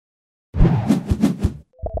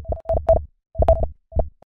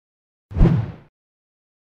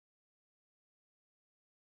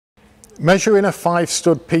Measuring a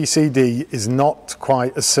 5-stud PCD is not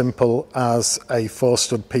quite as simple as a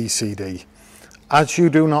 4-stud PCD. As you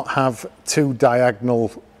do not have two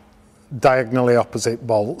diagonally opposite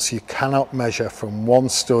bolts, you cannot measure from one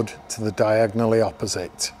stud to the diagonally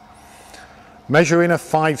opposite. Measuring a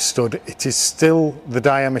 5-stud, it is still the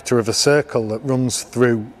diameter of a circle that runs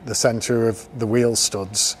through the centre of the wheel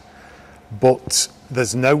studs, but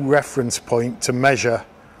there's no reference point to measure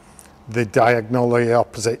the diagonally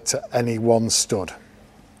opposite to any one stud.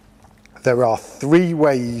 There are 3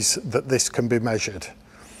 ways that this can be measured.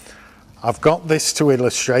 I've got this to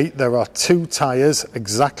illustrate. There are 2 tyres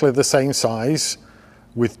exactly the same size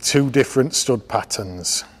with 2 different stud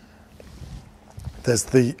patterns. There's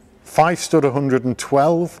the 5-stud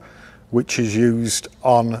 112, which is used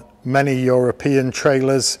on many European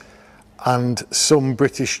trailers and some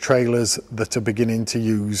British trailers that are beginning to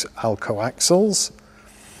use Alco axles.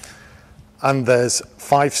 And there's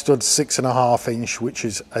 5-stud 6.5 inch, which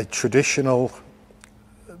is a traditional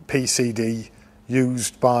PCD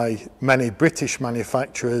used by many British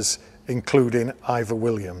manufacturers, including Ivor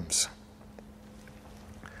Williams.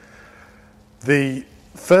 The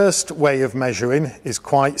first way of measuring is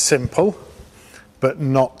quite simple, but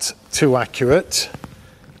not too accurate.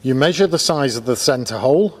 You measure the size of the centre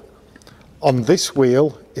hole. On this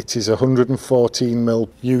wheel, it is 114 mil.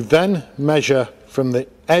 You then measure from the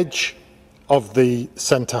edge of the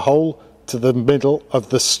centre hole to the middle of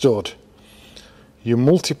the stud. You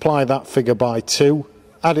multiply that figure by 2,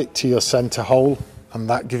 add it to your centre hole, and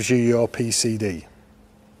that gives you your PCD.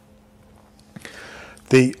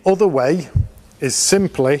 The other way is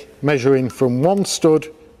simply measuring from one stud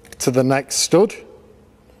to the next stud.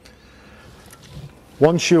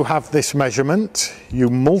 Once you have this measurement, you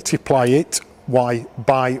multiply it by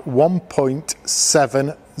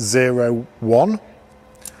 1.701,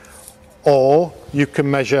 or you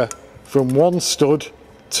can measure from one stud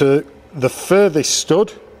to the furthest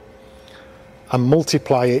stud and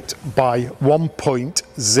multiply it by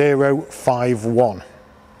 1.051.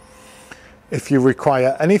 If you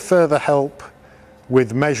require any further help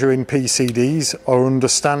with measuring PCDs or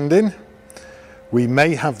understanding, we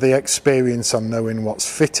may have the experience on knowing what's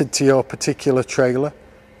fitted to your particular trailer,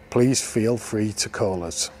 please feel free to call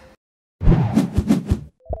us.